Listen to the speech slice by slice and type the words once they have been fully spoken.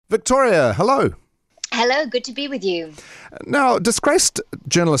Victoria, hello. Hello, good to be with you. Now, disgraced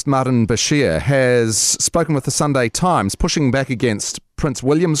journalist Martin Bashir has spoken with the Sunday Times, pushing back against Prince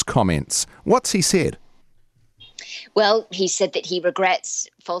William's comments. What's he said? Well, he said that he regrets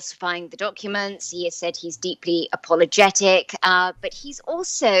falsifying the documents. He has said he's deeply apologetic, but he's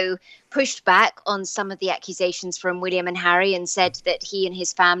also pushed back on some of the accusations from William and Harry and said that he and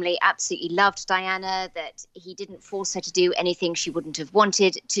his family absolutely loved Diana, that he didn't force her to do anything she wouldn't have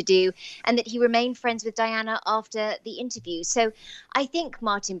wanted to do, and that he remained friends with Diana after the interview. So I think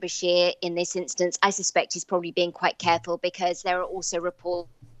Martin Bashir, in this instance, I suspect he's probably being quite careful because there are also reports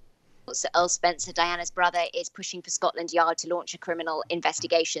that Earl Spencer, Diana's brother, is pushing for Scotland Yard to launch a criminal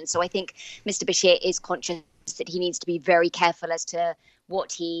investigation. So I think Mr. Bashir is conscious that he needs to be very careful as to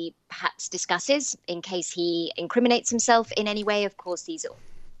what he perhaps discusses in case he incriminates himself in any way. Of course, these are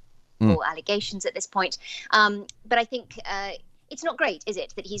all allegations at this point. But I think it's not great, is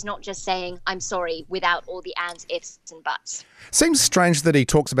it, that he's not just saying, I'm sorry, without all the ands, ifs and buts. Seems strange that he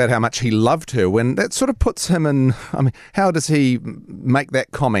talks about how much he loved her when that sort of puts him in... I mean, how does he make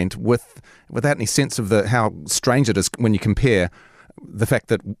that comment without any sense of how strange it is when you compare the fact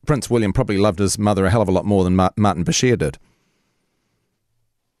that Prince William probably loved his mother a hell of a lot more than Martin Bashir did?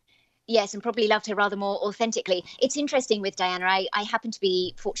 Yes, and probably loved her rather more authentically. It's interesting with Diana. I happen to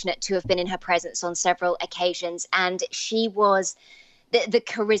be fortunate to have been in her presence on several occasions, and she was... The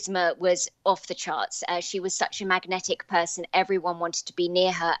charisma was off the charts. She was such a magnetic person. Everyone wanted to be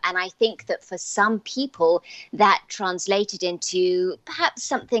near her. And I think that for some people, that translated into perhaps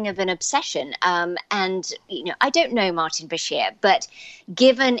something of an obsession. And, I don't know Martin Bashir, but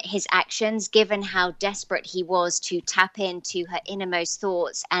given his actions, given how desperate he was to tap into her innermost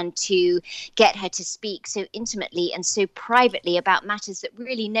thoughts and to get her to speak so intimately and so privately about matters that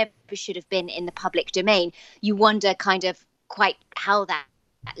really never should have been in the public domain, you wonder kind of quite how that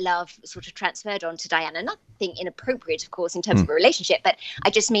love sort of transferred on to Diana. Nothing inappropriate, of course, in terms of a relationship, but I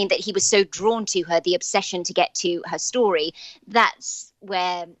just mean that he was so drawn to her, the obsession to get to her story. That's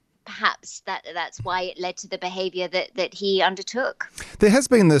where perhaps that's why it led to the behaviour that he undertook. There has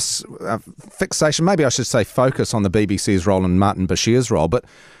been this fixation, maybe I should say focus, on the BBC's role and Martin Bashir's role, but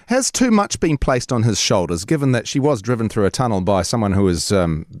has too much been placed on his shoulders, given that she was driven through a tunnel by someone who was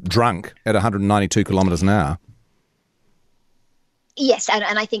drunk at 192 kilometres an hour? Yes,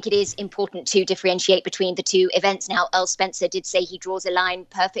 and I think it is important to differentiate between the two events. Now, Earl Spencer did say he draws a line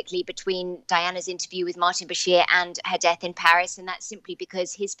perfectly between Diana's interview with Martin Bashir and her death in Paris, and that's simply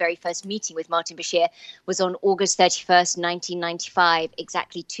because his very first meeting with Martin Bashir was on August 31st, 1995,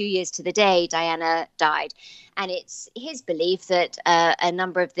 exactly 2 years to the day Diana died. And it's his belief that a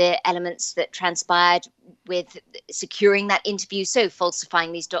number of the elements that transpired with securing that interview, so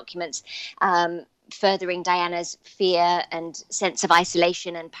falsifying these documents, furthering Diana's fear and sense of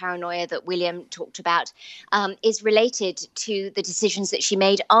isolation and paranoia that William talked about, is related to the decisions that she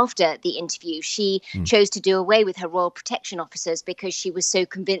made after the interview. She chose to do away with her royal protection officers because she was so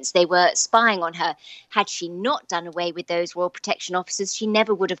convinced they were spying on her. Had she not done away with those royal protection officers, she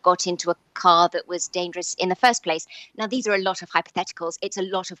never would have got into a car that was dangerous in the first place. Now, these are a lot of hypotheticals. It's a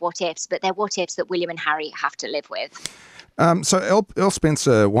lot of what ifs, but they're what ifs that William and Harry have to live with. So Earl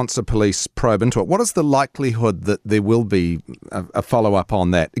Spencer wants a police probe into it. What is the likelihood that there will be a follow-up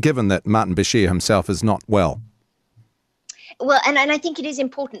on that, given that Martin Bashir himself is not well? Well, and I think it is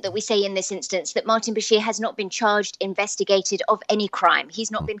important that we say in this instance that Martin Bashir has not been charged, investigated of any crime.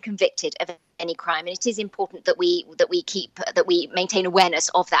 He's not been convicted of any crime, and it is important that we maintain awareness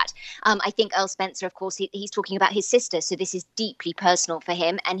of that. I think Earl Spencer, of course, he's talking about his sister, so this is deeply personal for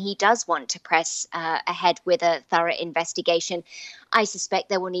him, and he does want to press ahead with a thorough investigation. I suspect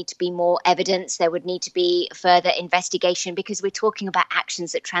there will need to be more evidence. There would need to be further investigation because we're talking about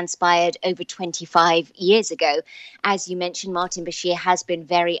actions that transpired over 25 years ago. As you mentioned, Martin Bashir has been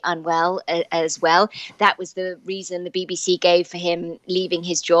very unwell as well. That was the reason the BBC gave for him leaving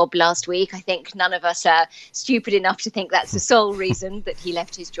his job last week. I think none of us are stupid enough to think that's the sole reason that he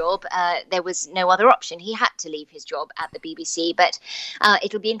left his job. There was no other option. He had to leave his job at the BBC. But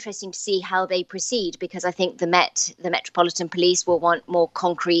it'll be interesting to see how they proceed because I think the Metropolitan Police will want more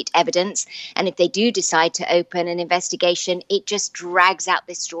concrete evidence. And if they do decide to open an investigation, it just drags out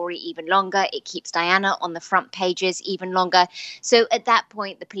this story even longer. It keeps Diana on the front pages even longer. So at that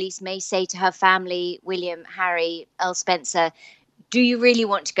point, the police may say to her family, William, Harry, Earl Spencer, do you really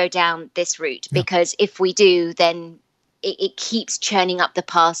want to go down this route? Because if we do, then it keeps churning up the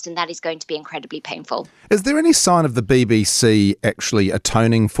past, and that is going to be incredibly painful. Is there any sign of the BBC actually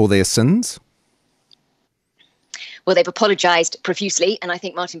atoning for their sins? Well, they've apologised profusely, and I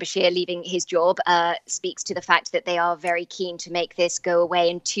think Martin Bashir leaving his job speaks to the fact that they are very keen to make this go away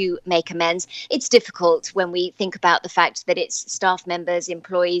and to make amends. It's difficult when we think about the fact that it's staff members,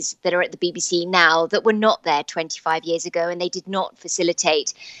 employees that are at the BBC now that were not there 25 years ago, and they did not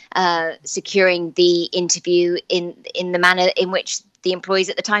facilitate securing the interview in the manner in which the employees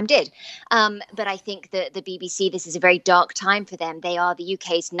at the time did. But I think that the BBC, this is a very dark time for them. They are the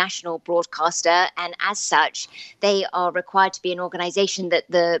UK's national broadcaster, and as such, they are required to be an organisation that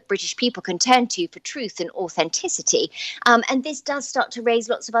the British people can turn to for truth and authenticity. And this does start to raise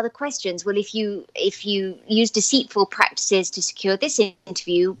lots of other questions. Well, if you use deceitful practices to secure this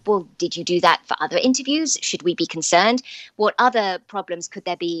interview, well, did you do that for other interviews? Should we be concerned? What other problems could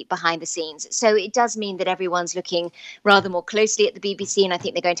there be behind the scenes? So it does mean that everyone's looking rather more closely at the BBC, and I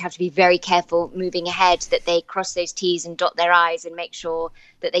think they're going to have to be very careful moving ahead that they cross those T's and dot their I's and make sure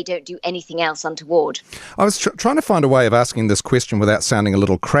that they don't do anything else untoward. I was trying to find a way of asking this question without sounding a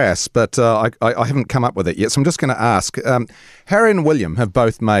little crass, but I haven't come up with it yet, so I'm just going to ask. Harry and William have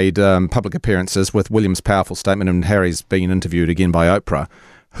both made public appearances with William's powerful statement, and Harry's been interviewed again by Oprah.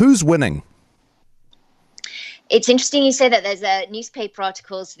 Who's winning? It's interesting you say that. There's newspaper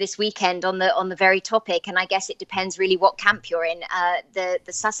articles this weekend on the very topic, and I guess it depends really what camp you're in. The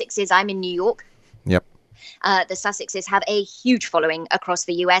Sussexes, I'm in New York. Yep. The Sussexes have a huge following across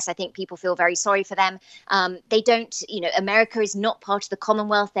the US. I think people feel very sorry for them. They don't, America is not part of the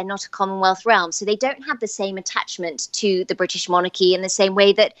Commonwealth. They're not a Commonwealth realm. So they don't have the same attachment to the British monarchy in the same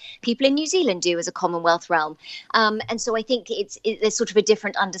way that people in New Zealand do as a Commonwealth realm. And so I think there's sort of a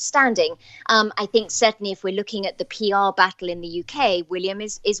different understanding. I think certainly if we're looking at the PR battle in the UK, William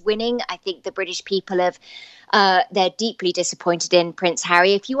is winning. I think the British people they're deeply disappointed in Prince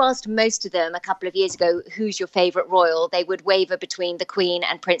Harry. If you asked most of them a couple of years ago, who's your favourite royal, they would waver between the Queen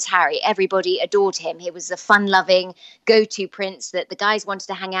and Prince Harry. Everybody adored him. He was a fun-loving, go-to prince that the guys wanted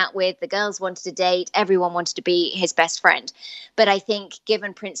to hang out with, the girls wanted to date, everyone wanted to be his best friend. But I think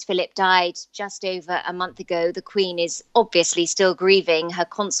given Prince Philip died just over a month ago, the Queen is obviously still grieving her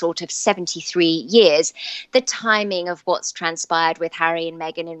consort of 73 years. The timing of what's transpired with Harry and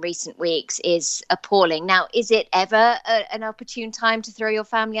Meghan in recent weeks is appalling. Now, is it ever an opportune time to throw your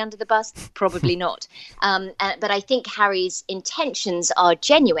family under the bus? Probably not. But I think Harry's intentions are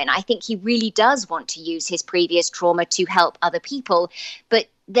genuine. I think he really does want to use his previous trauma to help other people. But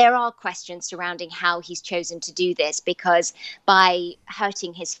there are questions surrounding how he's chosen to do this, because by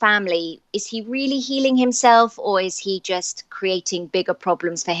hurting his family, is he really healing himself, or is he just creating bigger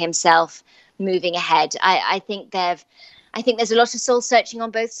problems for himself moving ahead? I think there's a lot of soul searching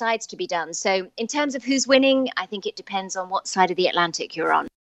on both sides to be done. So in terms of who's winning, I think it depends on what side of the Atlantic you're on.